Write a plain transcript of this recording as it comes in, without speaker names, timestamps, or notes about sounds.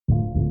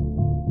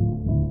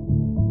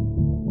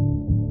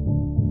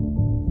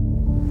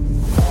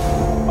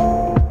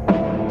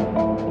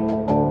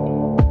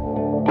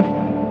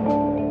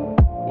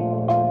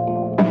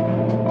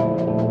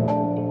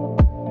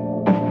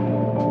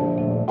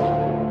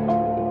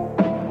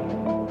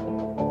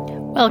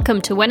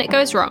Welcome to When It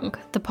Goes Wrong,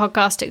 the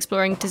podcast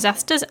exploring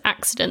disasters,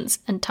 accidents,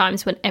 and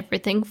times when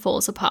everything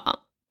falls apart.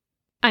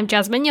 I'm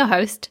Jasmine, your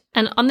host,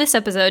 and on this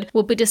episode,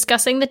 we'll be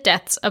discussing the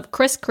deaths of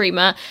Chris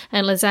Creamer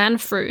and Lizanne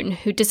Froon,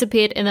 who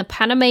disappeared in the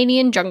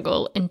Panamanian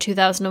jungle in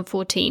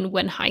 2014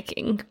 when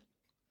hiking.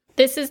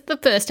 This is the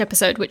first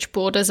episode which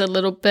borders a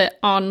little bit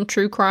on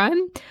true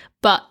crime,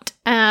 but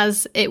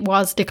as it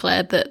was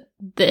declared that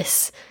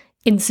this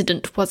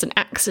incident was an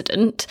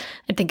accident,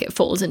 I think it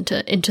falls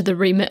into the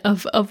remit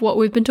of what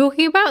we've been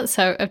talking about,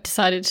 so I've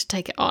decided to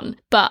take it on.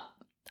 But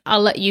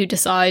I'll let you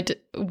decide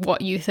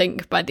what you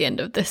think by the end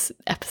of this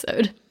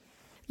episode.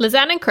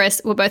 Lizanne and Chris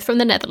were both from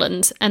the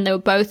Netherlands, and they were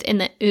both in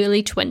their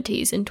early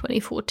 20s in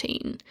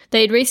 2014.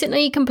 They had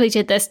recently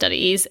completed their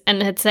studies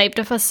and had saved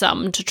up a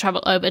sum to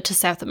travel over to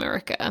South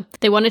America.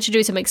 They wanted to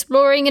do some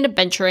exploring and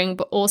adventuring,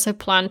 but also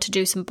planned to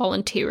do some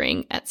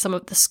volunteering at some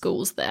of the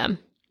schools there.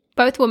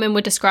 Both women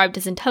were described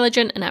as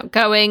intelligent and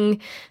outgoing.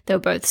 They were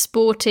both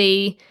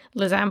sporty.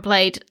 Lizanne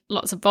played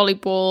lots of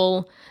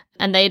volleyball,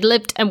 and they had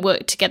lived and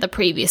worked together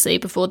previously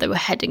before they were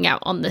heading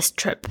out on this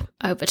trip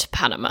over to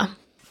Panama.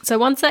 So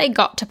once they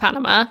got to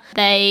Panama,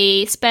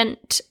 they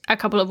spent a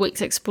couple of weeks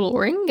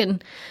exploring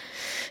and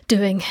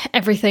doing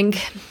everything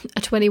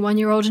a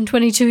 21-year-old and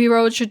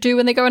 22-year-old should do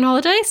when they go on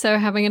holiday, so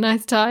having a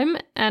nice time.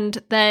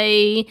 And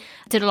they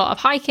did a lot of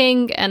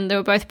hiking, and they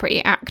were both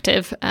pretty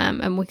active,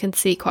 and we can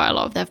see quite a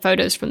lot of their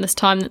photos from this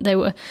time that they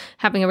were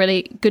having a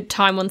really good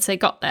time once they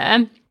got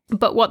there.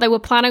 But what they were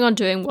planning on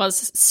doing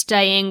was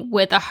staying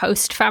with a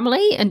host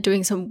family and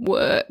doing some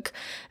work.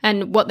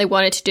 And what they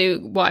wanted to do,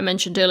 what I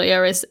mentioned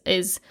earlier,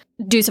 is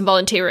do some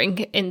volunteering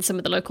in some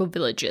of the local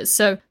villages.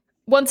 So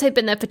once they'd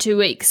been there for 2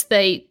 weeks,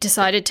 they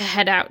decided to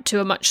head out to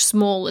a much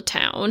smaller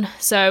town.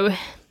 So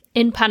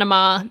in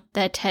Panama,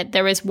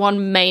 there is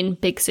one main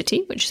big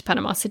city, which is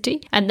Panama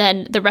City, and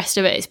then the rest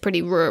of it is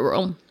pretty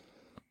rural.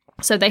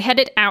 So they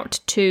headed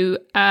out to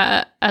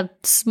a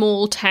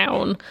small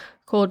town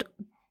called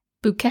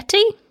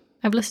Buketi.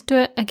 I've listened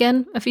to it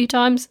again a few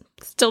times.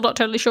 Still not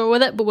totally sure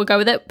with it, but we'll go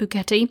with it,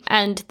 Buketi.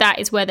 And that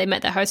is where they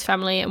met their host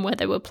family and where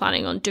they were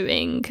planning on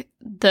doing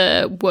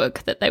the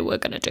work that they were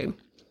going to do.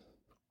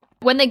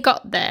 When they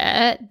got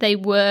there, they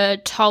were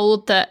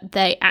told that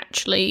they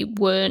actually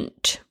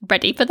weren't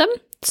ready for them.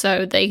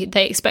 So they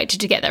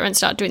expected to get there and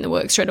start doing the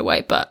work straight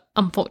away. But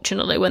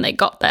unfortunately, when they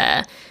got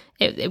there,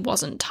 it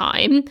wasn't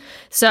time.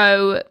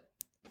 So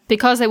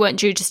because they weren't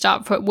due to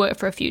start work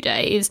for a few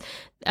days,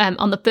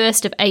 on the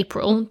 1st of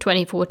April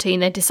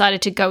 2014, they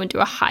decided to go and do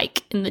a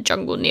hike in the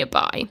jungle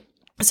nearby.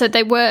 So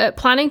they were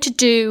planning to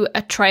do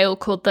a trail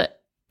called the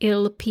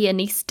Il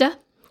Pianista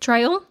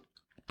Trail.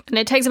 And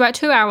it takes about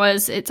 2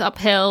 hours. It's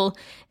uphill.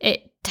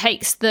 It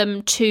takes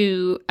them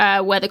to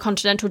where the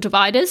Continental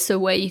Divide is, so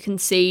where you can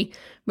see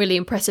really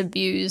impressive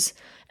views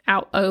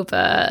out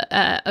over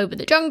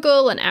the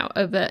jungle and out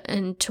over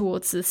and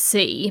towards the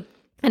sea.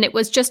 And it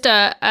was just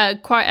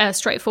quite a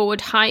straightforward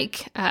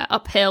hike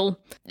uphill.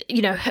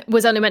 You know, it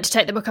was only meant to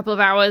take them a couple of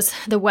hours.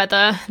 The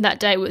weather that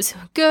day was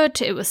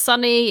good. It was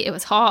sunny. It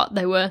was hot.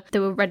 They were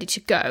ready to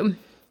go.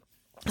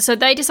 So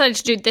they decided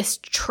to do this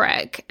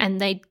trek, and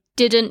they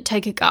didn't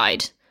take a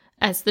guide,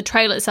 as the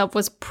trail itself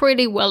was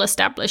pretty well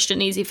established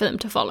and easy for them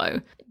to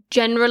follow.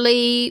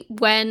 Generally,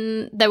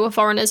 when there were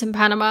foreigners in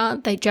Panama,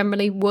 they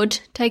generally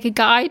would take a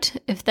guide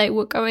if they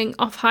were going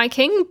off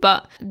hiking,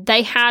 but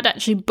they had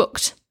actually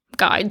booked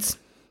guides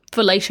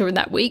for later in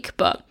that week,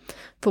 but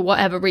for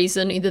whatever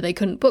reason, either they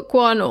couldn't book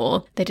one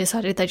or they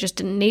decided they just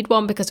didn't need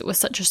one because it was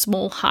such a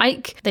small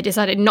hike. They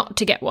decided not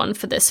to get one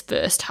for this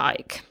first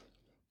hike.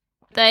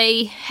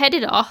 They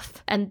headed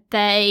off and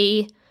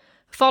they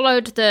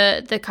followed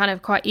the kind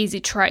of quite easy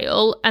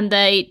trail, and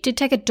they did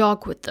take a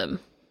dog with them.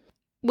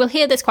 We'll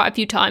hear this quite a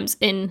few times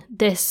in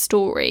this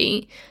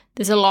story.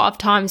 There's a lot of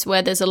times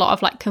where there's a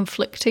lot of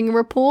conflicting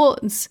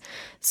reports,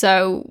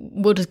 so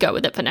we'll just go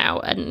with it for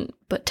now,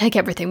 but take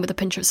everything with a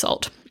pinch of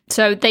salt.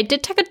 So they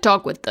did take a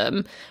dog with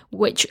them,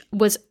 which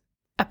was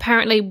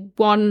apparently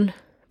belonged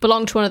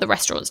to one of the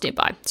restaurants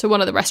nearby. So one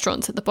of the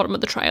restaurants at the bottom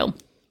of the trail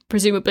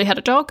presumably had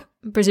a dog.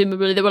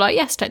 Presumably they were like,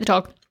 yes, take the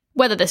dog.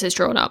 Whether this is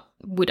true or not,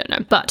 we don't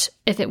know. But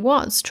if it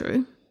was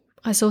true,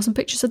 I saw some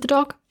pictures of the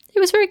dog.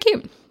 It was very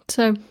cute.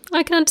 So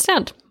I can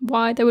understand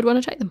why they would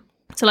want to take them.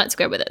 So let's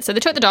go with it. So they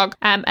took the dog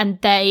and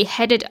they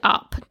headed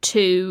up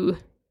to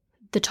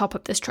the top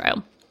of this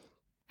trail.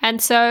 And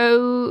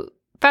so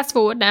fast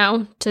forward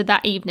now to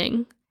that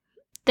evening,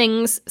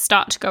 things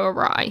start to go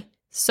awry.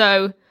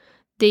 So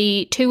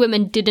the two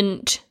women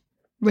didn't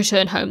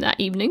return home that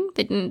evening.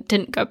 They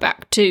didn't go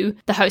back to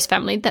the host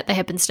family that they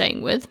had been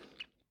staying with.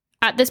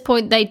 At this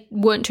point, they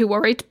weren't too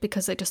worried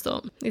because they just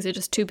thought, these are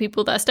just two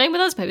people that are staying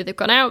with us. Maybe they've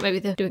gone out, maybe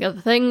they're doing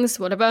other things,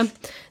 whatever.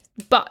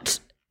 But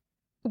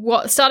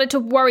what started to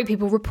worry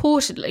people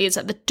reportedly is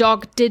that the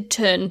dog did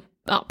turn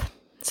up.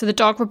 So the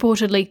dog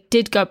reportedly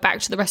did go back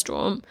to the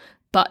restaurant,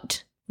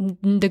 but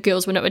the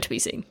girls were nowhere to be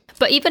seen.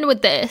 But even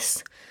with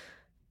this,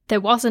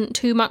 there wasn't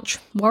too much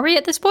worry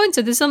at this point.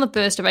 So this is on the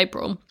 1st of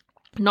April.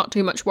 Not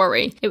too much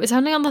worry. It was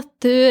only on the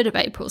 3rd of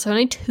April, so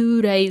only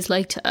 2 days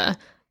later,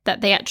 that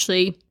they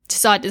actually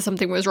decided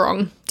something was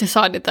wrong,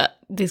 decided that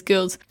these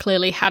girls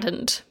clearly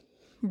hadn't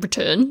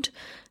returned,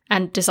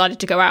 and decided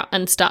to go out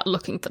and start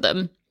looking for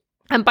them.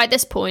 And by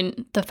this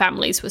point, the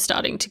families were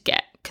starting to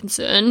get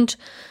concerned.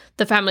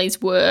 The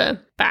families were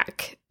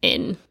back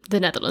in the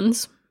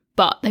Netherlands,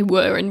 but they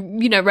were in,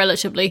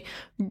 relatively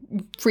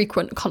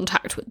frequent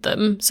contact with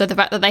them. So the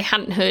fact that they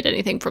hadn't heard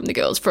anything from the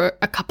girls for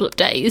a couple of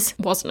days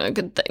wasn't a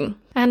good thing.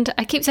 And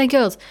I keep saying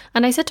girls.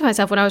 And I said to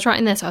myself when I was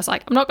writing this, I was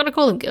like, I'm not going to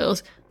call them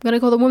girls. I'm going to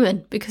call them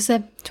women because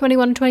they're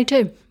 21 and 22.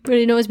 It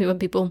really annoys me when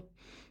people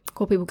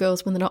call people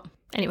girls when they're not.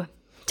 Anyway,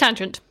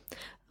 tangent.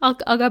 I'll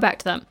go back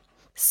to that.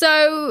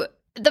 So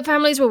the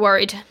families were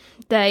worried.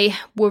 They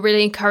were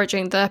really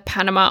encouraging the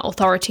Panama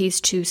authorities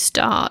to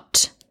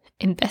start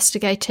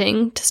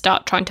investigating, to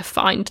start trying to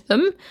find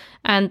them.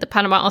 And the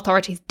Panama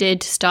authorities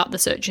did start the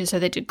searches. So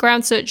they did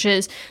ground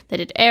searches, they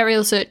did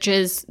aerial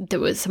searches, there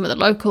was some of the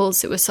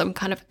locals, there was some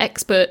kind of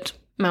expert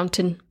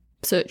mountain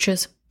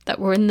searchers that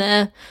were in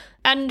there.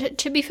 And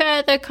to be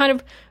fair, the kind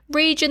of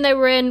region they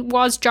were in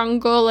was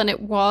jungle, and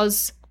it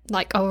was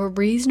like of a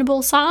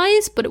reasonable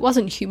size, but it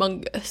wasn't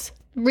humongous.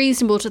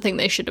 Reasonable to think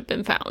they should have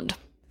been found.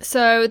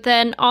 So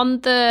then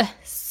on the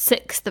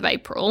 6th of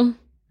April,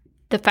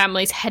 the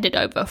families headed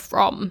over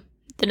from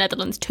the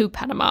Netherlands to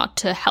Panama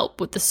to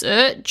help with the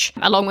search,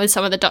 along with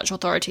some of the Dutch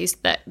authorities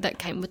that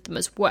came with them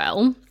as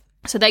well.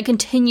 So they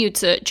continued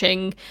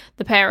searching.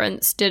 The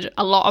parents did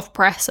a lot of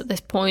press at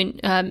this point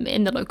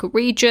in the local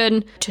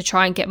region to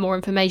try and get more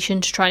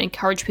information, to try and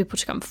encourage people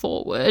to come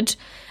forward.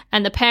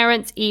 And the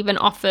parents even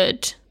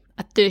offered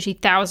a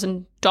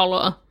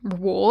 $30,000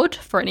 reward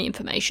for any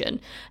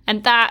information.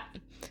 And that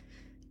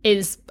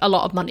is a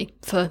lot of money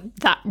for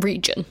that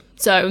region.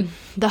 So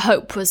the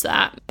hope was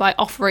that by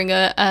offering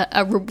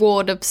a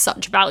reward of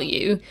such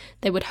value,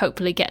 they would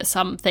hopefully get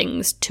some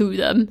things to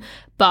them.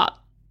 But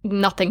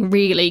nothing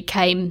really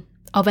came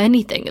of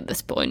anything at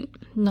this point.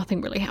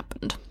 Nothing really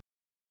happened.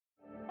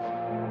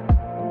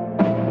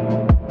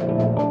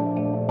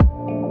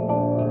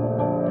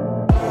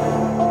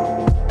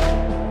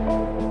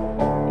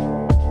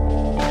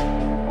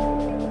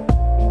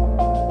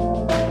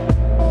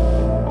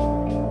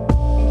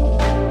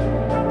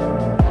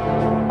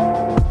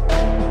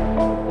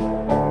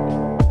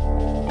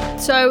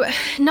 So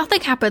nothing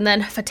happened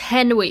then for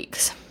 10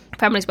 weeks.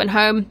 Families went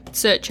home,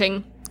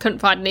 searching, couldn't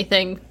find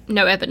anything,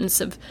 no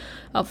evidence of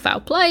foul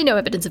play, no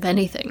evidence of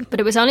anything. But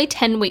it was only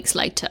 10 weeks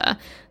later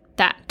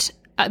that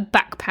a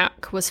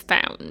backpack was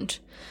found.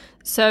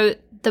 So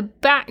the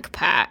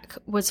backpack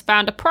was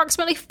found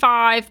approximately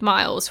 5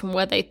 miles from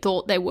where they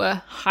thought they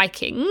were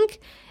hiking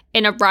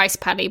in a rice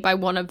paddy by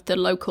one of the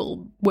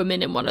local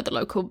women in one of the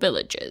local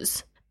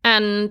villages.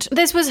 And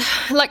this was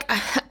like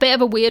a bit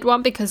of a weird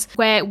one because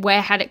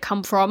where had it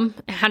come from?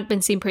 It hadn't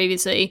been seen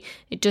previously.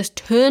 It just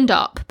turned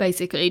up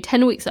basically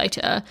 10 weeks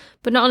later.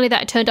 But not only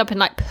that, it turned up in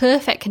like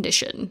perfect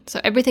condition. So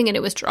everything in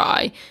it was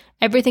dry.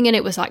 Everything in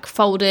it was like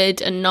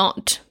folded and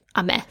not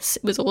a mess.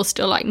 It was all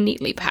still like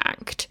neatly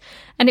packed.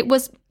 And it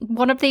was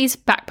one of these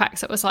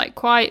backpacks that was like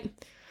quite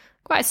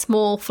a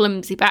small,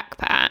 flimsy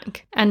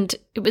backpack. And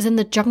it was in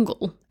the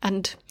jungle.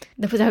 And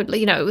there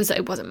was,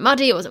 it wasn't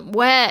muddy, it wasn't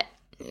wet.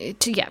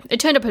 It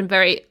turned up in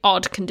very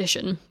odd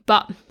condition,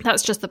 but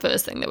that's just the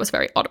first thing that was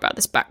very odd about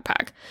this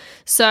backpack.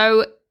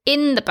 So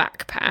in the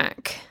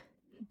backpack,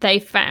 they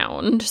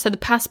found, so the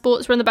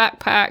passports were in the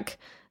backpack,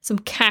 some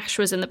cash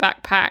was in the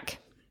backpack,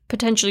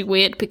 potentially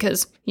weird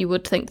because you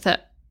would think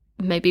that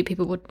maybe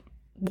people would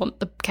want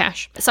the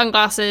cash.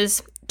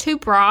 Sunglasses, 2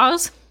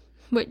 bras,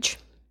 which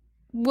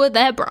were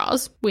their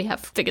bras. We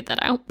have figured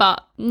that out,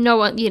 but no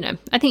one,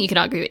 I think you can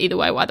argue either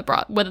way whether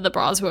the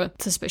bras were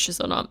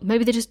suspicious or not.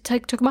 Maybe they just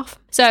took them off.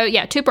 So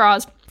yeah, 2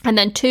 bras, and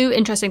then 2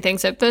 interesting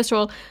things. So first of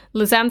all,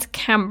 Lausanne's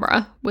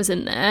camera was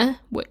in there,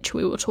 which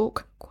we will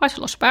talk quite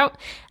a lot about,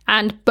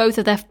 and both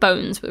of their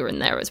phones were in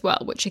there as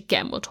well, which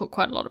again, we'll talk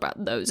quite a lot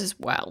about those as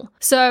well.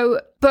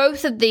 So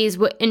both of these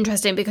were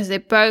interesting because they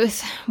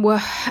both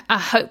were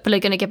hopefully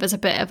going to give us a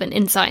bit of an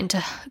insight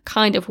into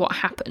kind of what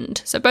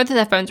happened. So both of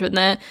their phones were in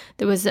there.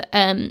 There was,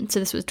 so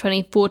this was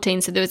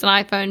 2014, so there was an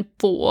iPhone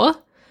 4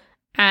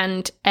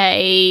 and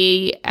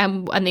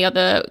the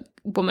other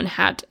woman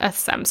had a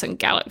Samsung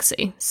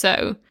Galaxy.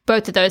 So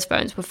both of those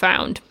phones were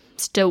found,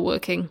 still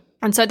working.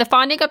 And so the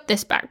finding of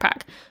this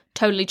backpack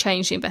totally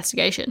changed the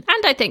investigation,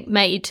 and I think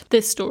made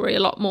this story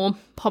a lot more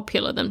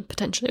popular than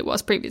potentially it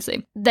was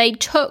previously. They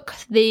took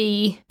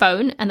the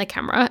phone and the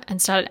camera and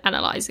started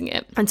analysing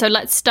it. And so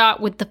let's start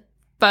with the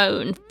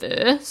phone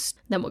first,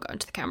 then we'll go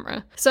into the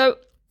camera. So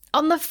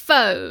on the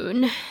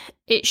phone,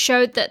 it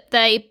showed that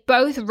they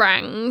both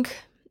rang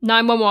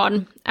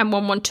 911 and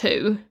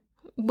 112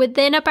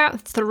 within about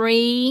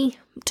 3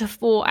 to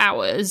 4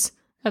 hours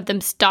of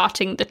them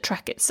starting the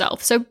trek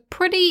itself. So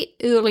pretty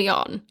early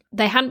on.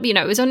 They hadn't,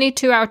 it was only a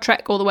 2-hour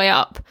trek all the way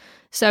up.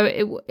 So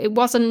it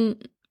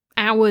wasn't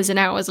hours and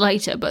hours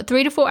later, but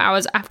 3 to 4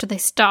 hours after they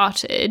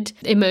started,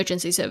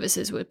 emergency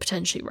services would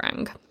potentially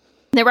rang.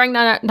 They rang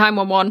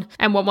 911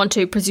 and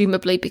 112,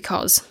 presumably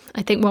because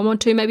I think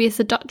 112 maybe is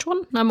the Dutch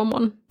one,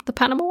 911 the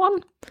Panama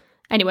one.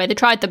 Anyway, they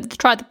tried them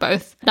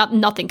both.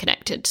 Nothing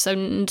connected. So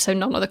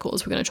none of the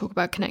calls we're going to talk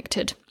about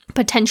connected.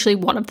 Potentially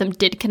one of them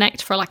did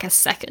connect for like a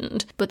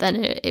second, but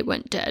then it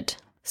went dead.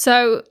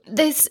 So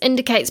this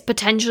indicates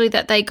potentially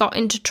that they got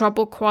into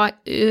trouble quite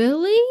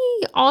early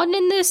on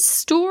in this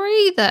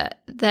story,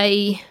 that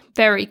they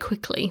very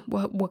quickly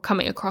were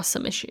coming across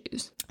some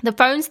issues. The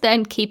phones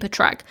then keep a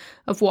track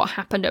of what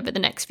happened over the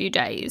next few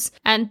days,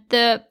 and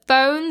the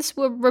phones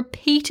were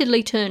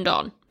repeatedly turned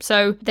on.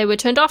 So they were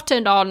turned off,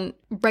 turned on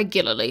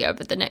regularly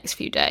over the next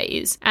few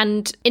days,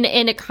 and in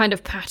a kind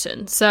of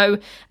pattern. So,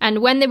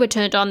 and when they were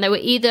turned on, they were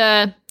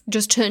either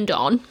just turned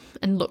on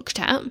and looked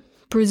at,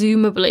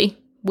 presumably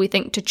we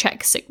think to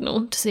check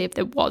signal, to see if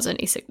there was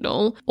any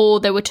signal, or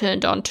they were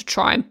turned on to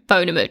try and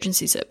phone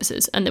emergency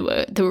services, and there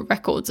were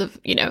records of,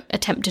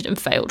 attempted and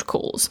failed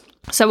calls.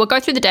 So we'll go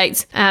through the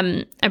dates.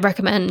 I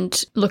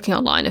recommend looking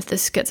online if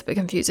this gets a bit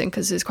confusing,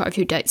 because there's quite a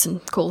few dates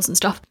and calls and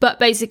stuff. But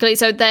basically,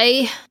 so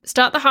they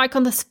start the hike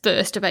on the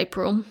 1st of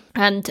April,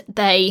 and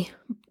they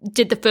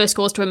did the first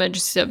calls to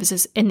emergency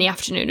services in the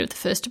afternoon of the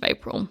 1st of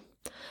April.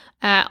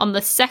 On the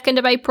 2nd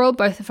of April,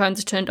 both the phones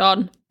are turned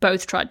on,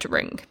 both tried to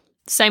ring.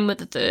 Same with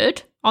the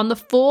 3rd. On the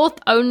 4th,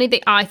 only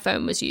the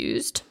iPhone was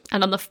used.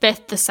 And on the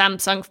 5th, the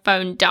Samsung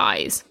phone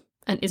dies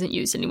and isn't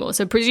used anymore.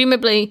 So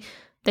presumably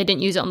they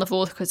didn't use it on the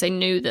 4th because they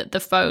knew that the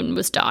phone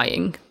was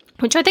dying.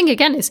 Which I think,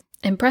 again, is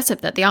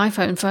impressive that the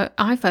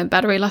iPhone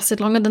battery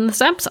lasted longer than the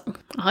Samsung.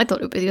 I thought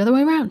it would be the other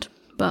way around.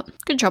 But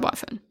good job,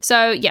 iPhone.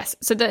 So, yes.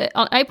 So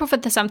on April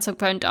 5th, the Samsung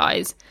phone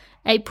dies.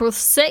 April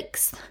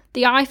 6th,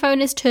 the iPhone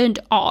is turned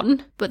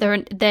on, but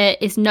there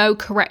is no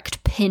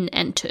correct PIN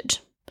entered.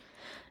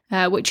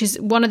 Which is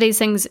one of these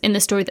things in the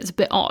story that's a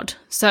bit odd.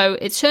 So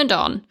it's turned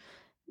on.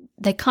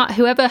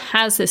 Whoever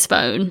has this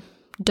phone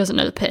doesn't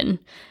know the PIN.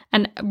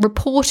 And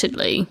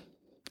reportedly,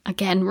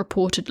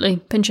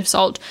 pinch of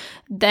salt,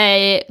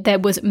 there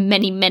was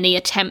many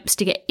attempts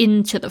to get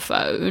into the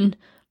phone,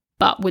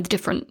 but with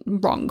different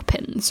wrong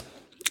PINs.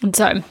 And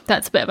so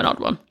that's a bit of an odd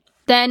one.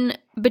 Then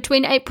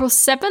between April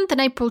 7th and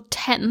April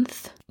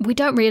 10th, we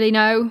don't really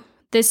know.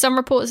 There's some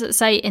reports that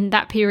say in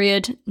that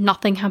period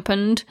nothing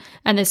happened,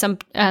 and there's some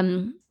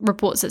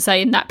reports that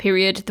say in that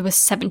period there were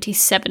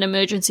 77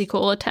 emergency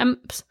call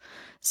attempts.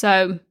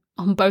 So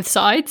on both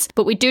sides.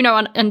 But we do know,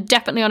 and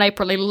definitely on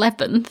April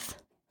 11th,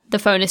 the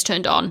phone is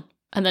turned on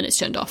and then it's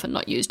turned off and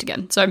not used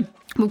again. So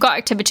we've got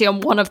activity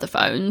on one of the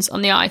phones,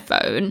 on the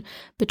iPhone,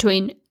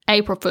 between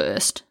April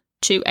 1st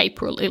to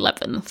April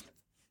 11th,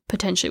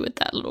 potentially with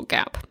that little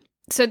gap.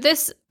 So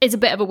this is a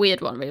bit of a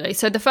weird one, really.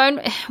 So the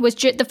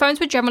phones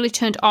were generally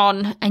turned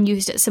on and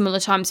used at similar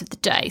times of the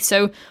day.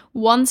 So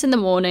once in the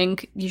morning,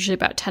 usually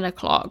about 10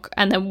 o'clock,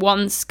 and then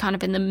once kind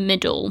of in the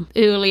middle,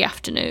 early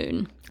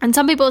afternoon. And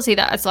some people see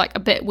that as like a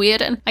bit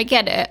weird, and I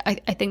get it.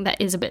 I think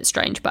that is a bit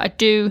strange, but I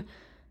do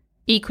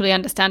equally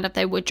understand if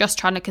they were just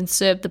trying to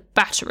conserve the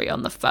battery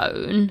on the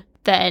phone,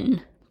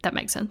 then that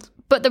makes sense.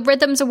 But the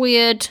rhythms are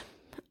weird.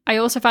 I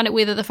also found it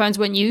weird that the phones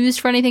weren't used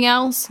for anything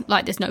else.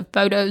 Like, there's no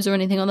photos or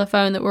anything on the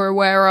phone that we're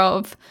aware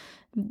of.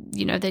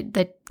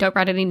 They don't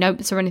write any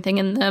notes or anything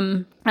in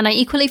them. And I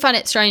equally find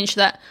it strange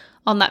that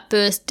on that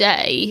first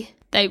day,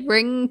 they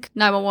ring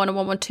 911 and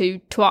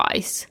 112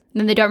 twice, and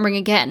then they don't ring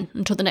again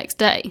until the next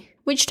day.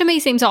 Which to me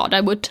seems odd.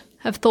 I would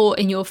have thought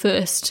in your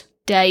first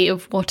day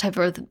of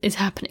whatever is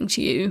happening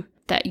to you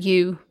that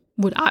you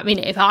would, I mean,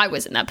 if I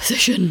was in that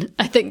position,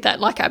 I think that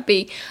I'd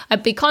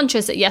be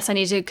conscious that yes, I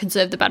need to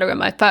conserve the battery on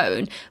my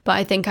phone, but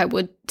I think I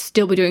would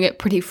still be doing it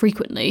pretty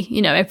frequently.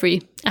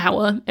 Every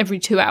hour, every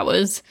 2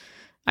 hours,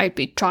 I'd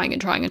be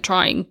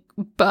trying.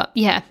 But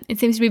yeah, it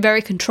seems to be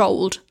very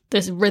controlled,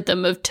 this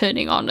rhythm of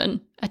turning on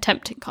and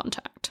attempting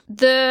contact.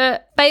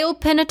 The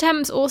failed PIN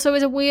attempts also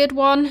is a weird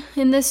one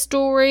in this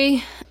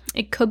story.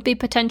 It could be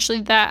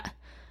potentially that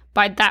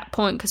by that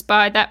point, because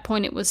by that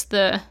point it was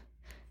the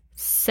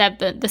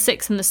 6th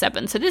and the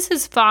 7th. So this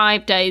is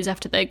 5 days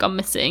after they'd gone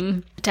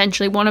missing.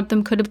 Potentially one of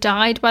them could have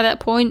died by that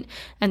point,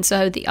 and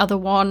so the other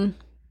one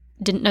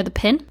didn't know the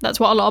PIN. That's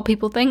what a lot of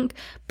people think.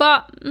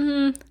 But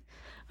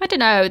I don't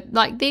know.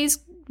 These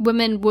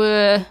women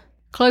were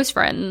close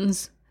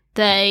friends.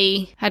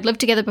 They had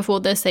lived together before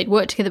this. They'd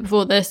worked together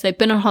before this. They'd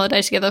been on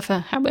holiday together for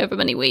however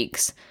many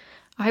weeks.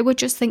 I would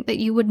just think that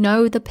you would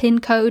know the PIN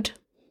code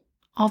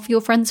of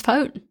your friend's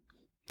phone.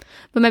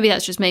 But maybe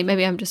that's just me.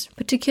 Maybe I'm just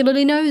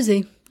particularly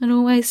nosy and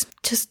always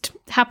just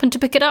happen to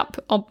pick it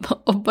up on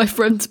my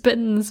friend's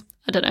pins.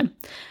 I don't know.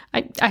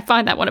 I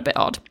find that one a bit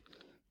odd.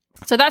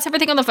 So that's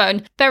everything on the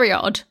phone. Very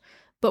odd.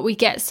 But we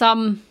get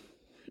some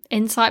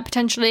insight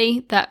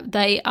potentially that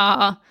they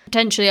are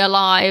potentially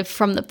alive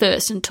from the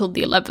 1st until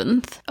the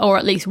 11th, or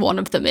at least one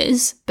of them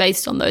is,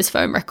 based on those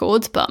phone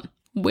records, but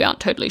we aren't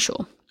totally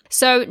sure.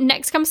 So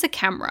next comes the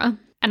camera,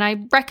 and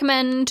I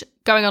recommend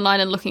going online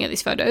and looking at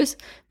these photos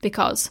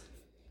because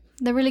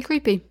they're really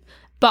creepy.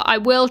 But I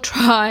will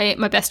try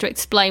my best to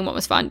explain what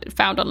was found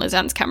on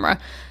Lisanne's camera,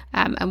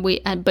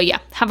 but yeah,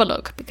 have a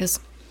look because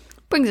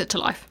brings it to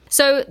life.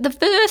 So the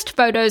first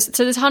photos,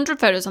 so there's 100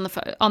 photos on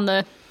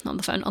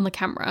the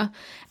camera,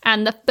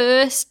 and the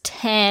first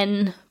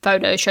 10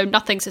 photos show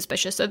nothing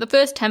suspicious. So the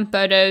first 10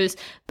 photos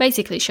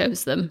basically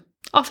shows them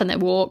off on their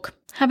walk,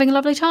 having a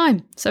lovely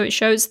time. So it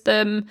shows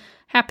them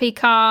happy,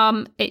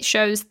 calm. It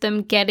shows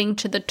them getting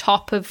to the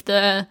top of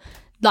to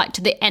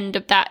the end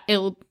of that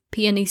Il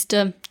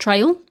Pianista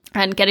trail,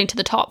 and getting to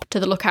the top,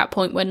 to the lookout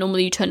point where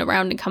normally you turn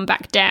around and come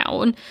back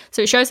down.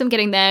 So it shows them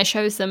getting there,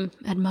 shows them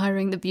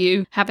admiring the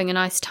view, having a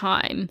nice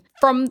time.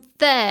 From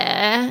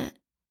there,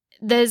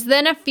 there's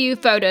then a few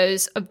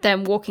photos of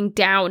them walking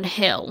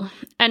downhill.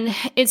 And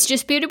it's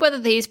disputed whether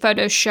these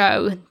photos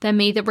show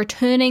them either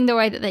returning the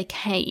way that they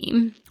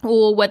came,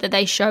 or whether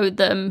they show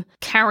them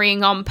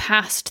carrying on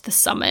past the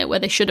summit where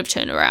they should have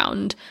turned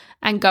around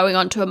and going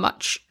on to a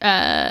much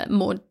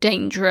more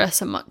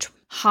dangerous and much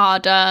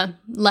harder,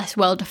 less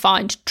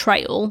well-defined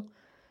trail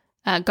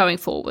going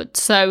forward.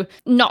 So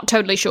not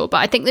totally sure,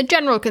 but I think the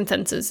general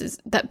consensus is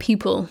that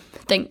people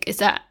think is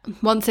that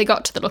once they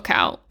got to the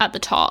lookout at the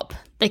top,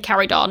 they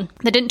carried on.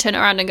 They didn't turn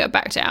around and go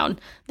back down.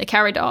 They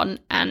carried on,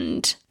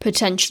 and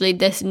potentially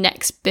this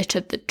next bit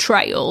of the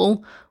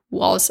trail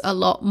was a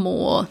lot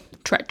more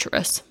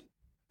treacherous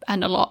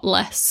and a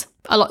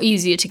lot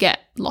easier to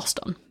get lost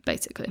on,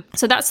 basically.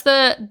 So that's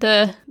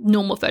the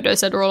normal photos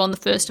that are all on the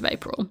 1st of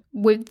April.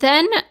 We've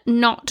then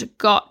not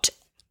got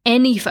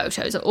any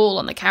photos at all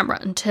on the camera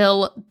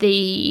until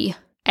the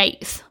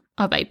 8th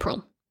of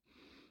April.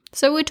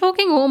 So we're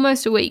talking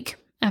almost a week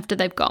after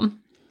they've gone.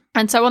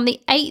 And so on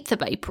the 8th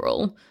of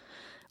April,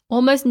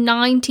 almost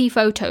 90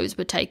 photos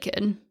were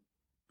taken,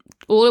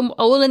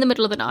 all in the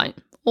middle of the night,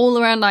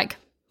 all around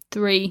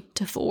 3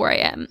 to 4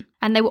 a.m.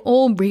 And they were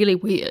all really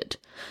weird.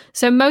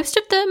 So most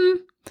of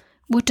them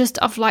were just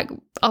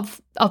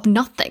of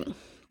nothing.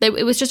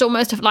 It was just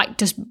almost of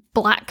just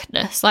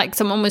blackness. Like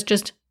someone was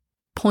just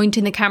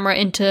pointing the camera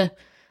into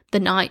the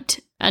night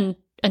and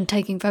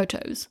taking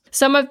photos.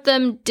 Some of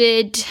them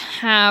did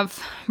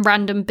have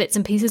random bits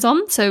and pieces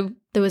on. So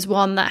there was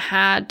one that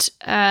had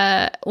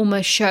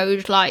almost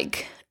showed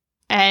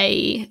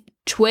a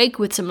twig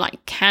with some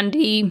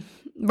candy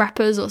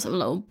wrappers or some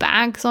little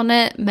bags on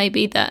it.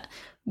 Maybe that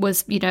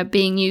was,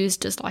 being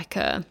used as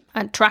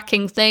a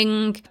tracking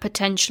thing.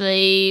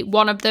 Potentially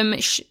one of them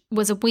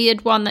was a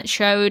weird one that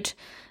showed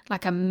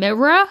a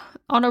mirror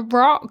on a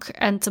rock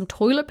and some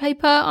toilet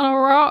paper on a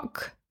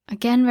rock.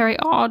 Again, very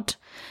odd.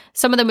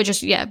 Some of them were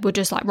just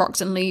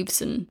rocks and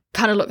leaves and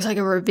kind of looks like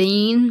a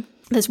ravine.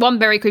 There's one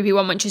very creepy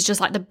one which is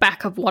just the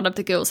back of one of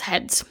the girls'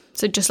 heads.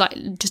 So just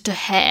a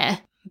hair,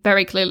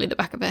 very clearly the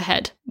back of her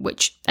head,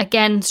 which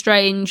again,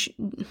 strange.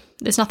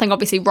 There's nothing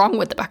obviously wrong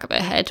with the back of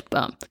her head,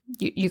 but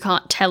you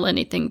can't tell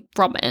anything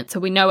from it. So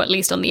we know at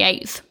least on the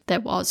 8th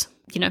there was,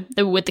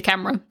 they were with the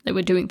camera, they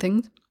were doing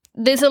things.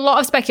 There's a lot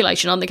of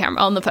speculation on the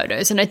camera, on the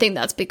photos, and I think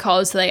that's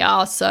because they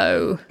are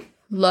so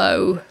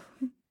low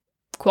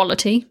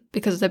quality,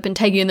 because they've been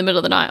taken in the middle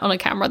of the night on a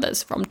camera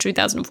that's from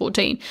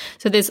 2014.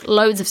 So there's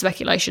loads of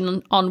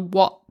speculation on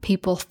what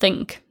people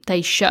think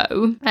they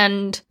show.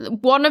 And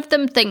one of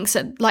them thinks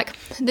that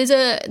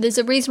there's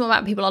a reasonable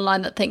amount of people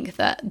online that think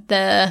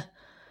that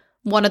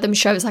one of them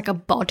shows a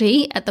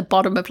body at the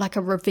bottom of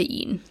a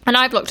ravine. And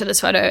I've looked at this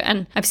photo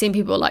and I've seen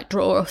people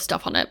draw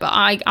stuff on it, but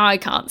I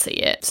can't see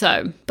it.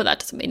 So, but that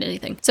doesn't mean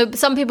anything. So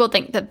some people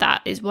think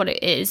that is what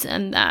it is,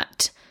 and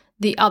that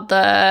the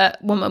other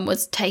woman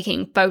was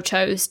taking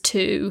photos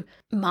to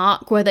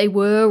mark where they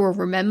were or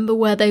remember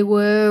where they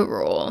were,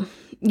 or,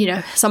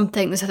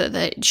 something so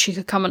that she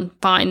could come and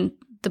find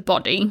the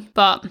body.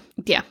 But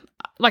yeah,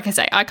 like I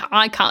say,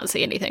 I can't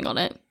see anything on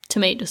it. To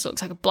me, it just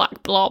looks like a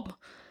black blob.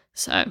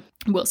 So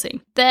we'll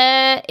see.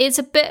 There is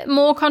a bit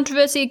more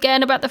controversy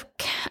again about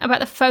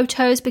the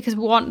photos, because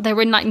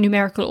they're in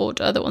numerical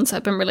order, the ones that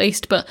have been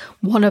released, but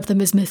one of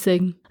them is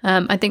missing.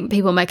 I think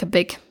people make a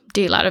big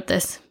deal out of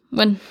this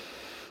when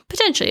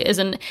potentially it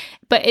isn't.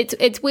 But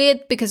it's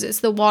weird because it's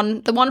the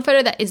one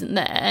photo that isn't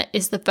there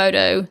is the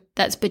photo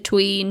that's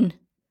between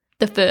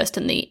the 1st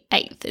and the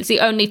 8th. It's the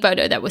only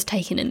photo that was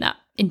taken in that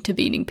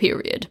intervening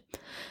period.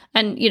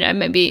 And,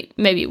 maybe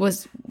it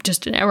was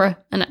just an error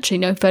and actually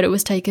no photo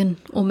was taken,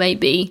 or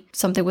maybe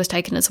something was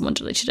taken and someone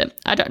deleted it.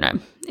 I don't know.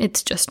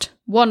 It's just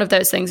one of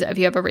those things that if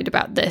you ever read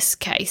about this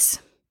case,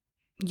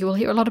 you will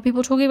hear a lot of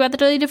people talking about the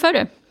deleted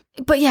photo.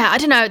 But yeah, I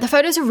don't know. The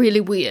photos are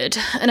really weird.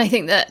 And I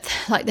think that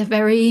they're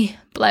very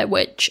Blair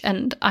Witch,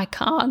 and I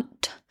can't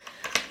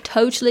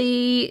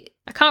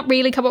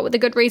really come up with a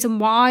good reason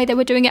why they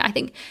were doing it. I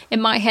think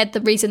in my head,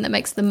 the reason that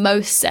makes the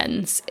most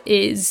sense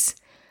is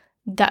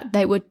that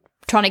they were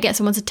trying to get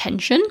someone's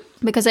attention,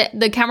 because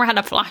the camera had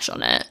a flash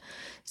on it,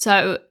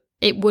 so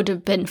it would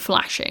have been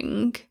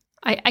flashing.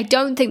 I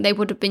don't think they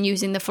would have been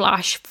using the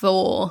flash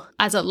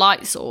as a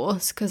light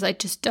source, because I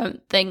just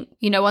don't think,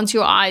 once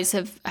your eyes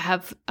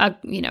have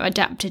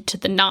adapted to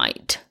the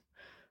night,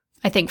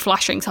 I think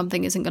flashing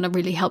something isn't going to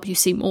really help you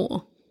see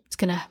more. It's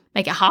going to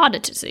make it harder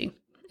to see,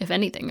 if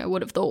anything, I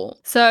would have thought.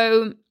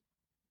 So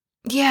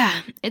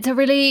yeah, it's a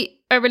really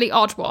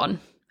odd one.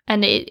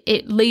 And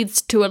it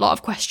leads to a lot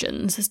of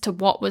questions as to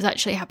what was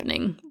actually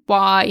happening.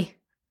 Why,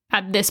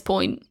 at this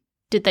point,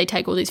 did they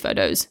take all these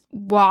photos?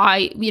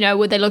 Why,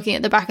 were they looking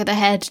at the back of the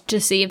head to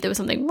see if there was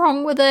something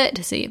wrong with it?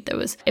 To see if there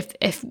was,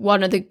 if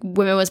one of the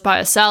women was by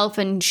herself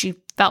and she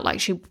felt like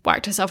she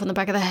whacked herself on the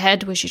back of the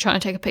head? Was she trying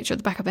to take a picture of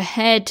the back of her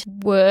head?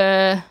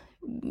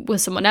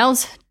 Was someone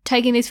else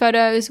taking these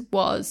photos?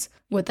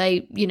 Were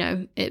they,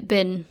 it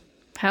been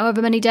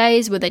however many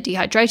days? Were they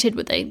dehydrated?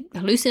 Were they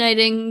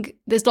hallucinating?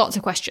 There's lots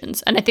of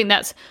questions. And I think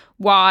that's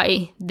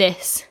why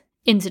this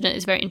incident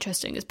is very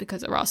interesting, is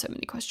because there are so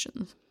many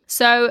questions.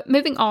 So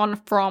moving on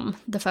from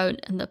the phone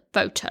and the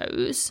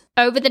photos,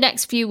 over the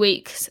next few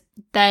weeks,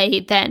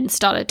 they then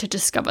started to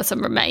discover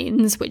some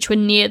remains, which were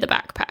near the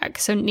backpack.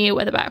 So near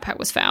where the backpack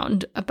was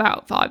found,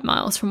 about 5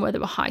 miles from where they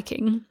were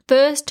hiking.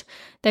 First,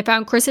 they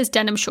found Chris's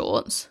denim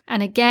shorts.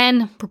 And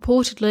again,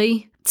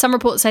 reportedly, some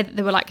reports say that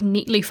they were like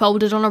neatly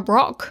folded on a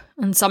rock,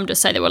 and some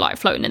just say they were like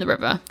floating in the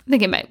river. I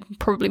think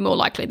probably more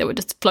likely they were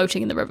just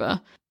floating in the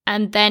river.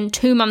 And then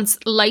 2 months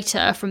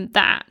later from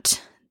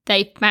that,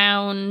 they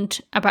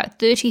found about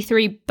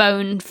 33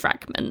 bone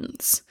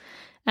fragments,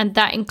 and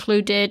that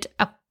included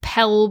a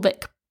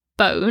pelvic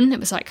bone. It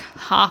was like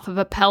half of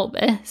a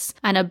pelvis,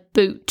 and a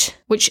boot,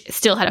 which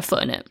still had a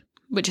foot in it,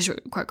 which is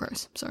quite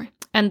gross, sorry.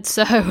 And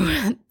so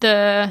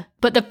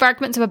the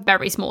fragments were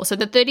very small. So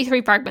the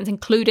 33 fragments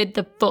included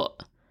the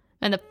foot,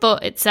 and the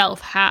foot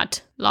itself had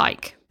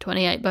like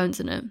 28 bones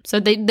in it. So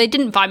they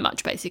didn't find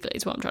much, basically,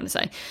 is what I'm trying to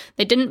say.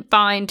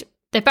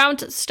 They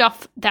found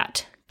stuff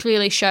that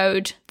clearly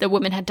showed the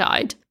woman had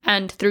died,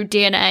 and through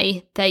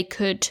DNA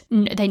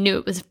they knew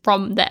it was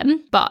from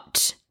them,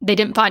 but they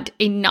didn't find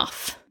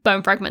enough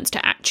bone fragments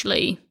to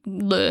actually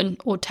learn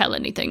or tell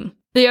anything.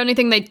 The only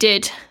thing they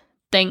did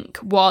think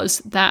was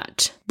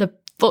that the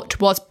foot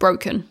was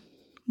broken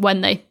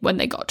when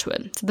they got to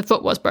it. So the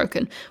foot was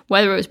broken.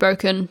 Whether it was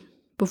broken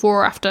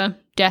before or after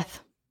death,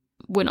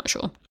 we're not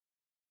sure.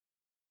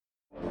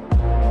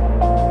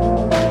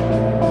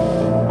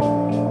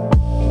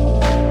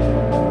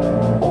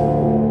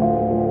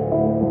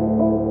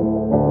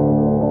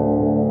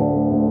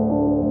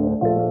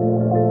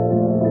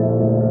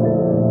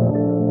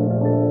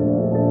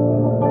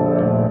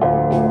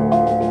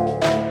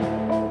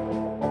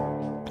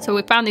 So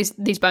we found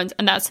these bones,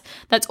 and that's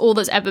all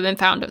that's ever been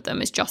found of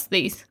them, is just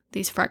these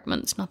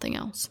fragments, nothing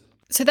else.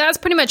 So that's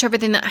pretty much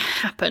everything that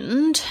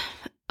happened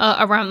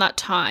around that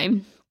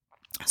time.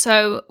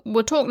 So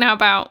we'll talk now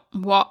about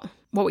what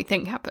we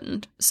think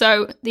happened.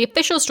 So the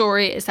official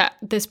story is that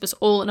this was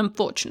all an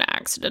unfortunate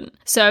accident.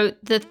 So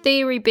the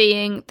theory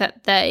being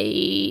that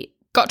they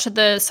got to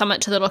the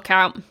summit, to the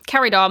lookout,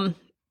 carried on,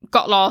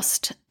 got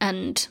lost,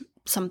 and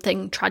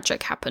something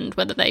tragic happened,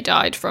 whether they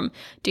died from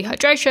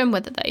dehydration,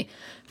 whether they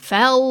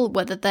fell,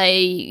 whether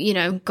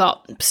they,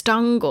 got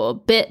stung or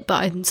bit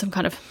by some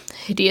kind of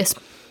hideous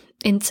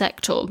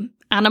insect or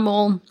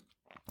animal.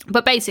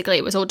 But basically,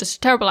 it was all just a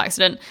terrible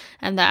accident,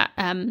 and that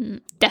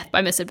death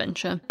by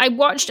misadventure. I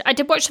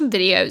did watch some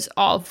videos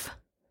of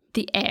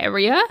the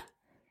area,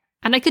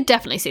 and I could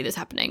definitely see this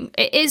happening.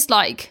 It is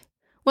like,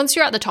 once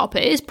you're at the top,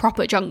 it is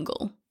proper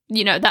jungle.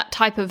 That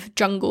type of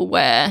jungle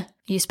where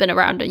you spin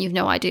around and you've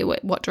no idea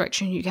what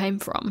direction you came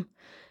from.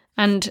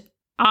 And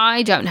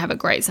I don't have a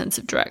great sense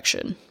of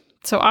direction.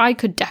 So I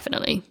could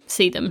definitely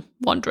see them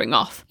wandering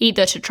off,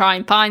 either to try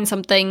and find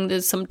something.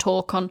 There's some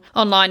talk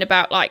online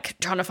about like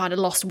trying to find a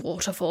lost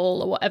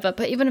waterfall or whatever.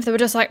 But even if they were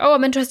just like, oh,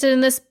 I'm interested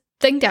in this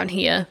thing down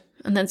here.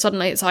 And then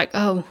suddenly it's like,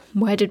 oh,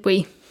 where did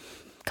we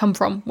come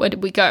from? Where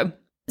did we go?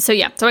 So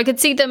yeah, so I could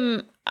see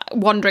them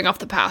wandering off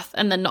the path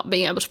and then not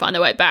being able to find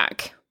their way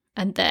back.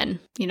 And then,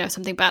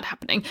 something bad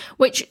happening,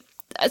 which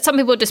some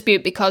people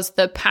dispute, because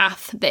the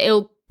path, the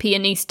Il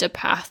Pianista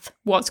path,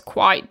 was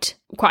quite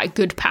a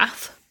good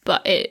path.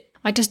 But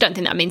I just don't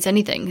think that means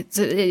anything. It's,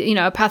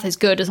 a path is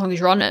good as long as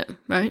you're on it,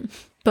 right?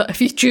 But if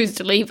you choose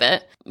to leave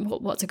it,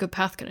 what's a good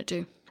path going to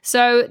do?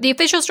 So the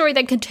official story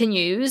then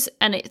continues,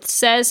 and it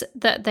says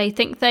that they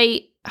think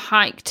they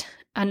hiked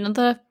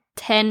another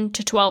 10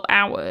 to 12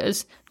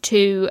 hours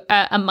to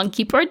a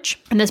monkey bridge.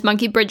 And this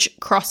monkey bridge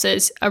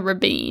crosses a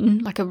ravine,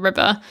 like a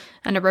river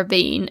and a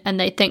ravine, and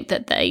they think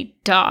that they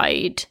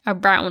died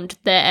around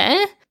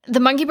there. The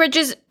monkey bridge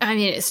is,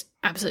 it's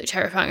absolutely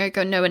terrifying. I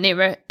go nowhere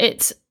near it.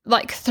 It's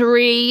like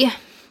 3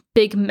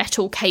 big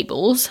metal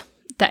cables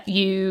that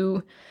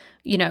you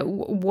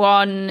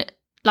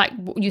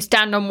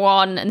stand on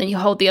one and then you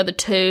hold the other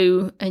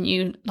 2 and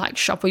you like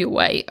shuffle your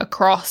way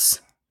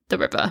across the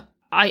river.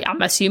 I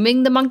am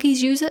assuming the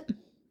monkeys use it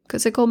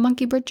because they're called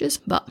monkey bridges,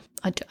 but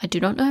I do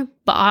not know.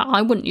 But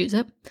I wouldn't use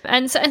it.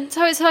 And so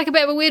it's like a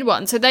bit of a weird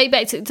one. So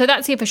that's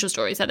the official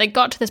story. So they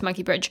got to this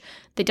monkey bridge.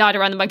 They died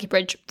around the monkey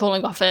bridge,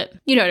 falling off it.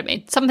 You know what I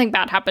mean? Something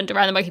bad happened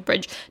around the monkey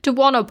bridge to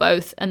one or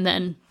both, and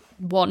then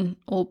one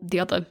or the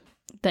other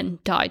then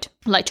died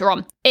later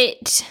on.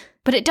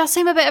 But it does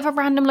seem a bit of a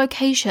random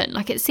location.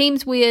 Like, it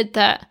seems weird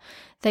that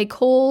they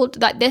called,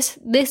 like,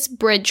 this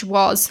bridge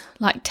was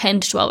like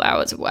 10 to 12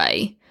 hours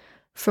away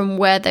from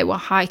where they were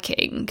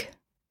hiking.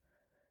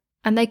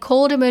 And they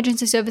called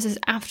emergency services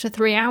after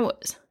 3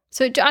 hours.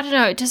 So I don't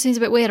know, it just seems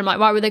a bit weird. I'm like,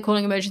 why were they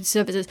calling emergency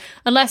services?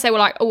 Unless they were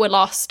like, oh, we're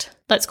lost,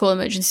 let's call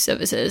emergency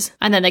services.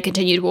 And then they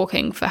continued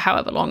walking for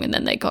however long, and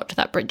then they got to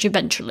that bridge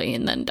eventually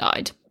and then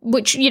died.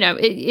 Which, you know,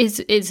 it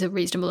is a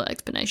reasonable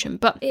explanation.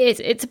 But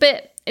it's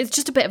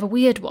just a bit of a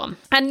weird one.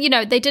 And, you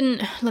know, they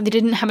didn't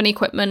have any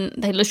equipment.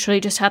 They literally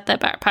just had their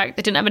backpack.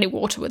 They didn't have any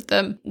water with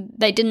them.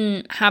 They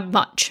didn't have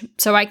much.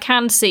 So I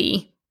can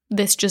see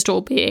this just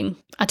all being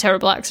a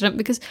terrible accident,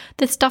 because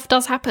this stuff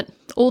does happen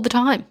all the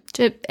time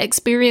to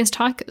experienced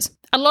hikers.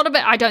 A lot of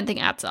it I don't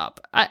think adds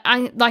up.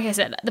 I like I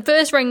said, the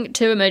first ring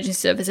to emergency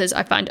services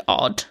I find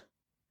odd,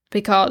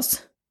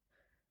 because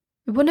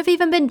it wouldn't have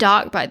even been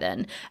dark by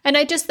then. And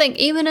I just think,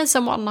 even as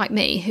someone like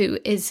me who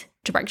is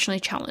directionally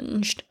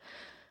challenged,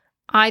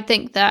 I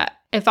think that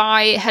if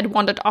I had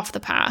wandered off the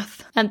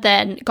path and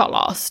then got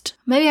lost,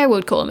 maybe I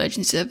would call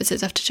emergency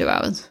services after 2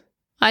 hours.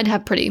 I'd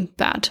have pretty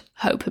bad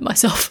hope in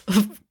myself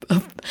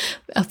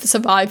of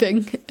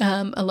surviving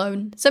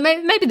alone. So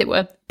maybe they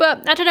were,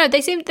 but I don't know. They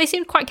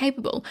seemed quite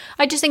capable.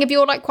 I just think if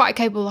you're like quite a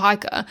capable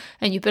hiker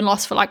and you've been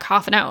lost for like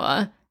half an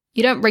hour,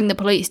 you don't ring the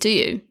police, do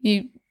you?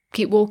 You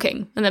keep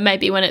walking, and then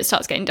maybe when it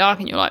starts getting dark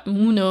and you're like, oh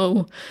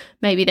no,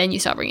 maybe then you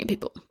start ringing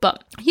people.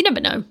 But you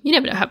never know. You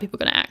never know how people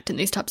are going to act in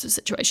these types of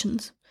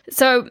situations.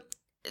 So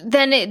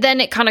then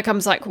it kind of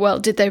comes like, well,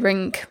 did they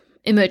ring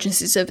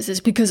emergency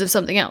services because of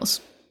something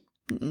else?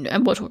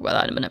 And we'll talk about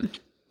that in a minute.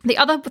 The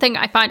other thing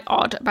I find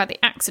odd about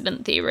the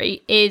accident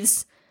theory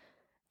is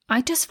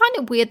I just find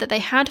it weird that they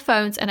had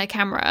phones and a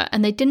camera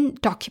and they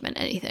didn't document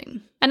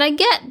anything. And I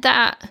get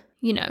that,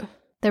 you know,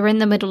 they're in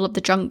the middle of the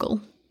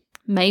jungle,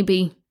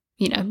 maybe,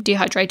 you know,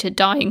 dehydrated,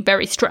 dying,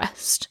 very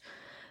stressed.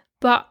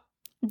 But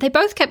they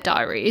both kept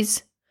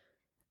diaries.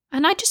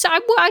 And I just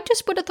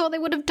would have thought they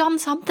would have done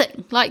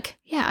something. Like,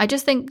 yeah, I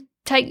just think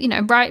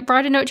write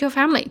a note to your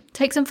family,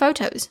 take some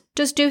photos,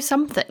 just do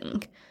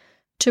something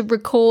to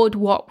record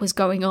what was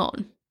going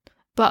on,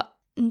 but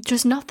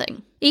just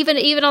nothing.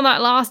 Even on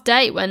that last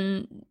day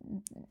when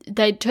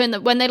they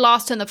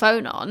last turned the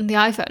phone on, the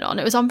iPhone on,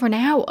 it was on for an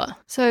hour.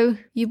 So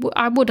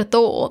I would have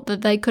thought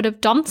that they could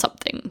have done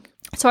something.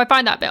 So I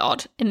find that a bit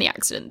odd in the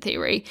accident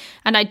theory,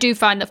 and I do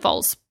find the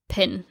false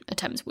pin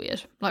attempts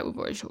weird, like we've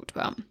already talked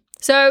about.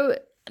 So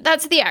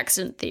that's the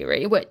accident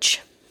theory,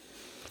 which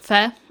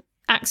fair.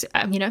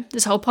 You know,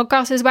 this whole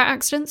podcast is about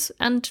accidents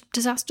and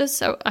disasters,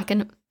 so I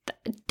can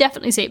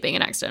definitely see it being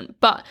an accident.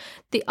 But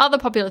the other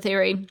popular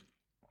theory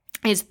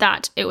is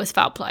that it was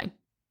foul play.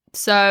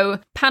 So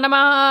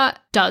Panama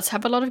does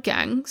have a lot of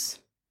gangs,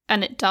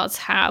 and it does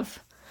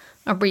have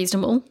a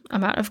reasonable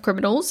amount of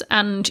criminals,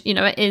 and, you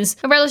know, it is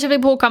a relatively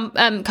poor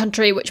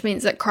country, which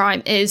means that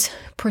crime is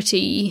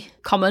pretty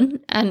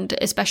common, and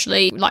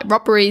especially like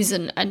robberies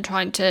and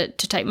trying to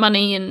take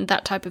money and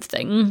that type of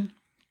thing.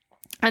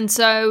 And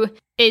so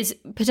is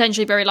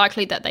potentially very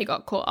likely that they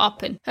got caught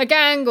up in a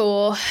gang,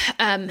 or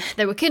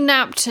they were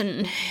kidnapped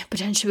and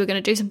potentially were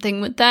going to do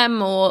something with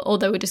them, or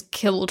they were just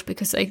killed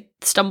because they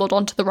stumbled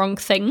onto the wrong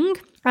thing.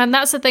 And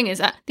that's the thing, is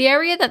that the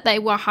area that they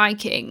were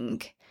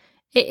hiking,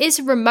 it is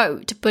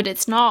remote, but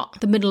it's not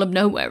the middle of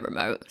nowhere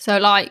remote. So,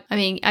 like, I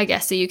mean, I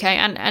guess the UK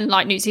and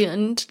like New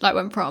Zealand, like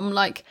where I'm from,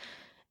 like,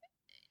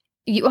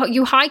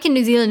 you hike in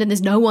New Zealand and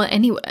there's no one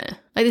anywhere.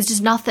 Like, there's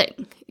just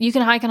nothing. You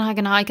can hike and hike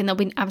and hike and there'll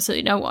be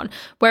absolutely no one.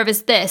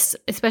 Whereas this,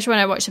 especially when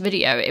I watched the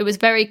video, it was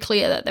very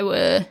clear that there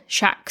were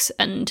shacks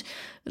and,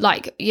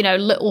 like, you know,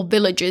 little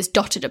villages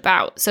dotted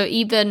about. So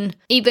even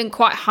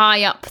quite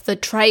high up the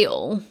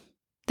trail,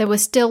 there were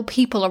still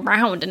people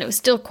around, and it was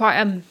still quite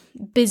a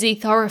busy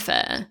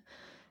thoroughfare.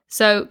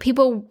 So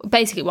people,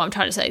 basically what I'm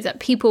trying to say is that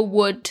people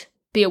would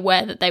be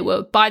aware that they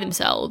were by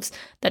themselves,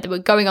 that they were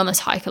going on this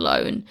hike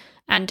alone.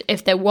 And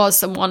if there was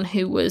someone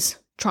who was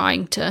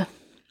trying to,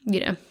 you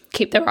know,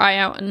 keep their eye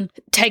out and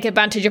take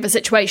advantage of a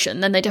situation,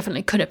 then they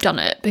definitely could have done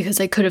it, because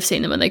they could have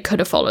seen them and they could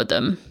have followed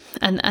them,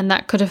 and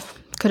that could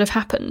have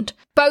happened.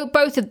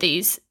 Both of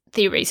these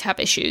theories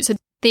have issues. The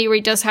theory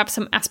does have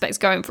some aspects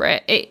going for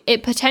it.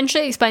 It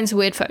potentially explains the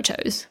weird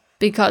photos,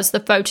 because the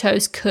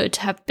photos could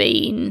have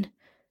been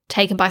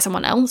taken by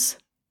someone else,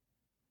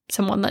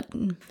 someone that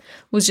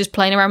was just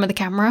playing around with the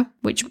camera,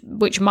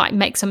 which might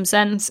make some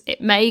sense.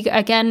 It may,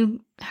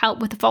 again, help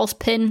with the false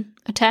pin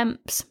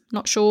attempts,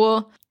 not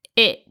sure.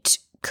 It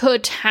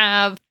could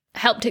have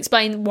helped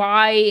explain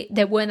why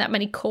there weren't that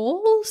many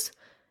calls,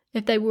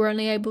 if they were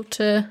only able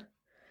to,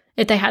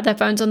 if they had their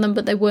phones on them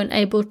but they weren't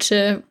able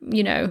to,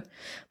 you know,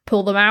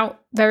 pull them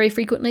out very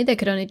frequently. They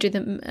could only do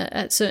them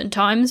at certain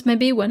times,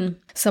 maybe when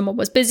someone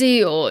was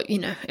busy, or, you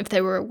know, if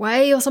they were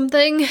away or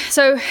something.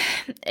 So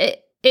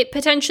it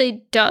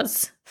potentially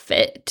does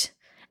fit.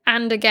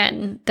 And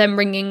again, them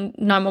ringing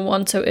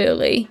 911 so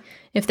early,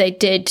 if they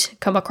did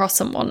come across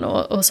someone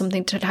or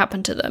something had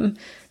happened to them,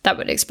 that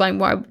would explain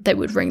why they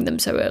would ring them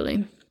so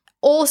early.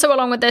 Also,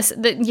 along with this,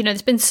 you know,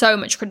 there's been so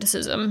much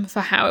criticism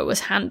for how it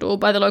was handled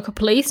by the local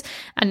police,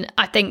 and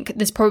I think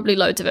there's probably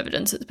loads of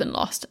evidence that's been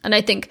lost. And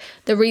I think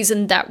the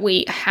reason that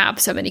we have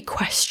so many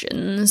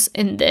questions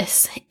in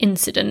this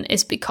incident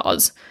is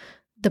because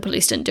the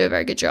police didn't do a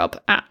very good job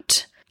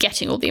at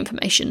getting all the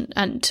information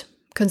and,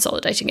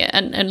 consolidating it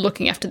and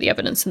looking after the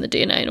evidence and the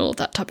DNA and all of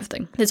that type of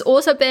thing. There's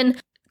also been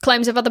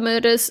claims of other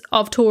murders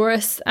of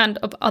tourists and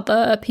of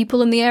other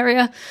people in the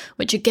area,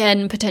 which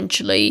again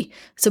potentially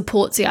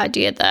supports the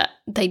idea that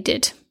they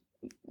did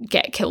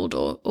get killed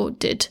or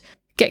did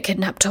get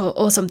kidnapped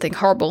or something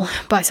horrible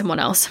by someone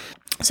else.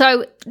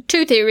 So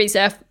 2 theories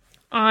there.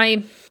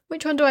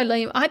 Which one do I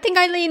lean? I think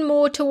I lean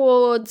more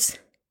towards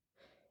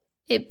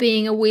it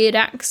being a weird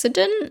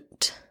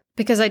accident,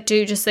 because I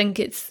do just think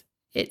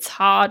it's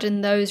hard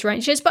in those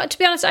ranges. But to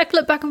be honest, I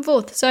flip back and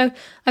forth. So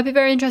I'd be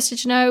very interested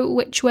to know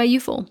which way you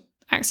fall.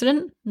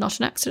 Accident? Not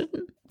an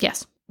accident?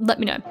 Yes. Let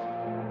me know.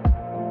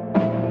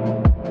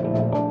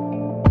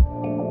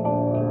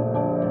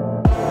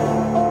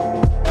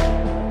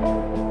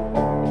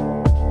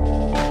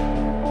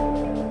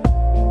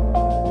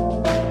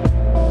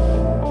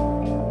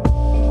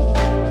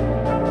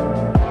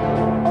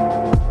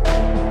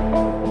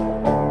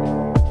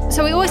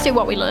 So we always do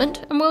what we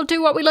learned, and we'll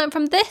do what we learned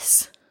from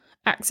this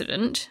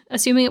accident,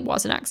 assuming it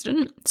was an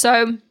accident.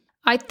 So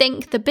I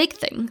think the big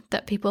thing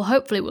that people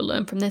hopefully will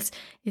learn from this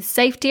is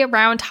safety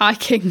around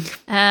hiking.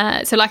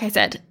 So like I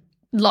said,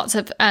 lots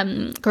of,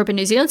 grew up in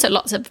New Zealand, so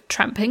lots of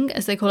tramping,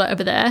 as they call it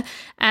over there.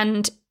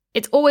 And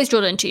it's always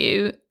drilled into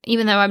you,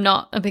 even though I'm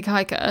not a big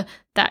hiker,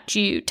 that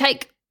you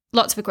take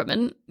lots of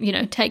equipment,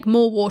 take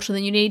more water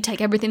than you need,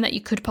 take everything that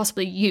you could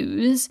possibly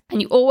use. And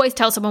you always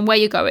tell someone where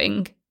you're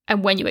going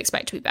and when you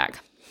expect to be back.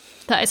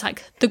 That is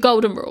like the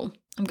golden rule.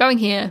 I'm going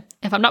here.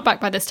 If I'm not back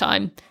by this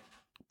time,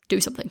 do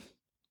something.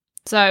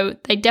 So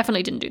they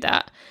definitely didn't do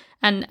that.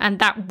 And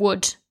that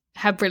would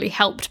have really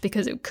helped,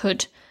 because it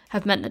could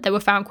have meant that they were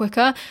found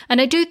quicker.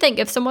 And I do think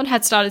if someone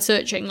had started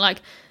searching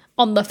like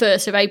on the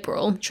 1st of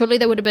April, surely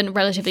they would have been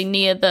relatively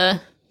near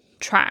the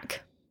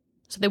track.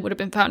 So they would have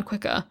been found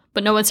quicker.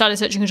 But no one started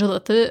searching until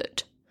the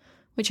 3rd,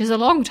 which is a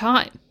long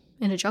time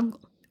in a jungle.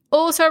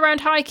 Also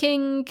around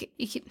hiking,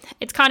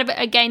 it's kind of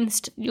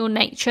against your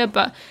nature,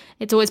 but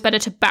it's always better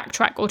to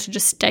backtrack or to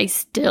just stay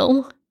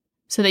still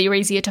so that you're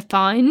easier to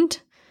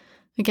find.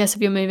 I guess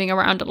if you're moving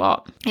around a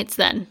lot, it's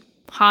then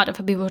harder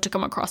for people to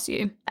come across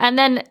you. And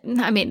then,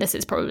 I mean, this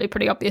is probably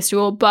pretty obvious to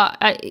all,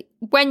 but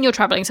when you're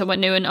traveling somewhere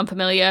new and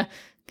unfamiliar,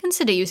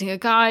 consider using a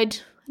guide.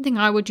 I think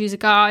I would use a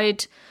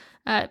guide.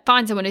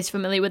 Find someone who's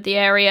familiar with the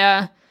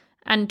area,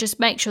 and just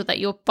make sure that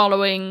you're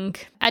following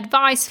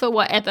advice for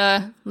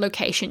whatever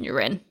location you're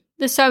in.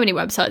 There's so many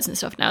websites and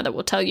stuff now that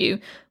will tell you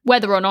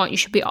whether or not you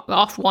should be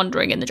off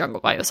wandering in the jungle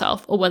by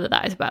yourself, or whether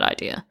that is a bad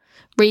idea.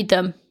 Read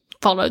them,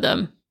 follow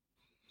them.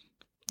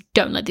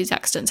 Don't let these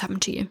accidents happen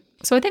to you.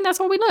 So I think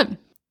that's all we learned.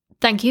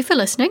 Thank you for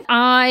listening.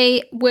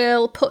 I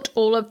will put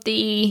all of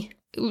the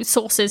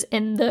sources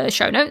in the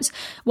show notes.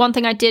 One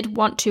thing I did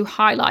want to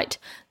highlight.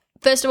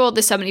 First of all,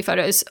 there's so many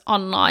photos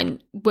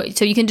online,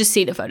 so you can just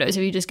see the photos.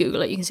 If you just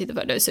Google it, you can see the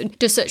photos. So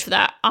just search for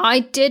that. I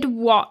did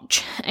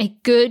watch a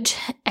good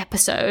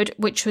episode,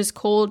 which was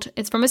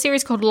it's from a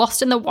series called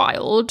Lost in the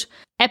Wild.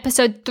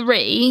 Episode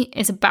 3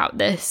 is about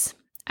this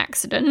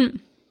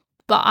accident,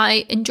 but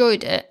I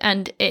enjoyed it,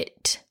 and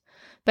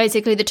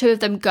basically the 2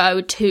 of them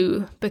go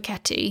to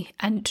Buketi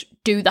and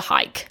do the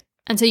hike.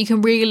 And so you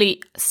can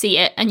really see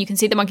it, and you can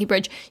see the Monkey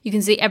Bridge, you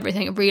can see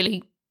everything, and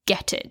really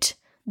get it.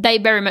 They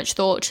very much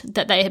thought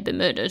that they had been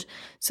murdered.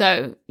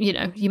 So,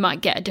 you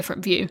might get a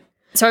different view.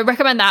 So I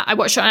recommend that. I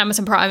watched it on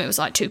Amazon Prime. It was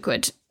like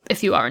 £2.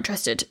 If you are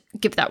interested,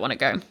 give that one a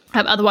go.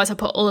 Otherwise, I'll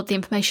put all of the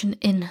information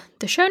in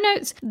the show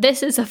notes.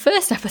 This is the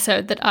first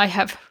episode that I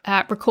have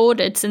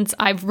recorded since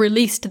I've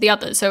released the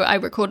others. So I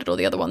recorded all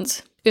the other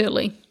ones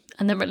early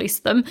and then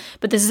released them.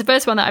 But this is the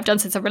first one that I've done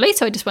since I've released,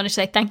 so I just wanted to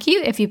say thank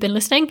you if you've been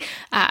listening.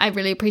 I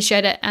really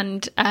appreciate it,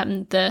 and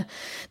the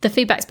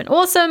feedback's been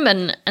awesome,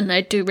 and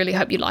I do really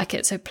hope you like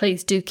it. So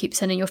please do keep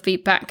sending your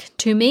feedback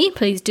to me.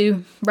 Please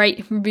do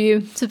rate,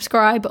 review,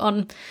 subscribe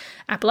on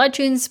Apple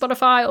iTunes,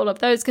 Spotify, all of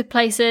those good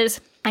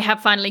places. I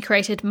have finally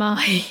created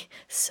my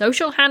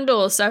social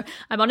handles. So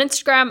I'm on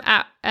Instagram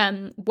at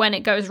When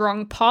It Goes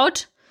Wrong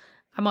Pod.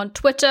 I'm on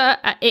Twitter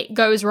at It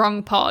Goes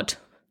Wrong Pod,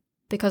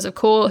 because of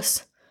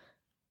course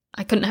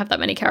I couldn't have that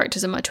many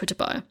characters in my Twitter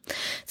bio.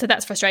 So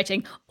that's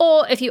frustrating.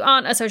 Or if you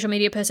aren't a social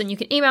media person, you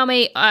can email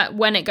me at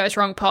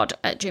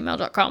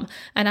whenitgoeswrongpod@gmail.com,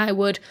 and I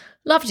would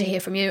love to hear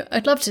from you.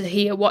 I'd love to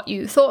hear what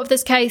you thought of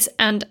this case,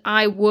 and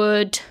I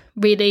would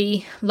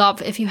really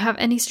love if you have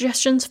any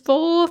suggestions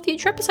for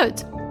future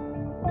episodes.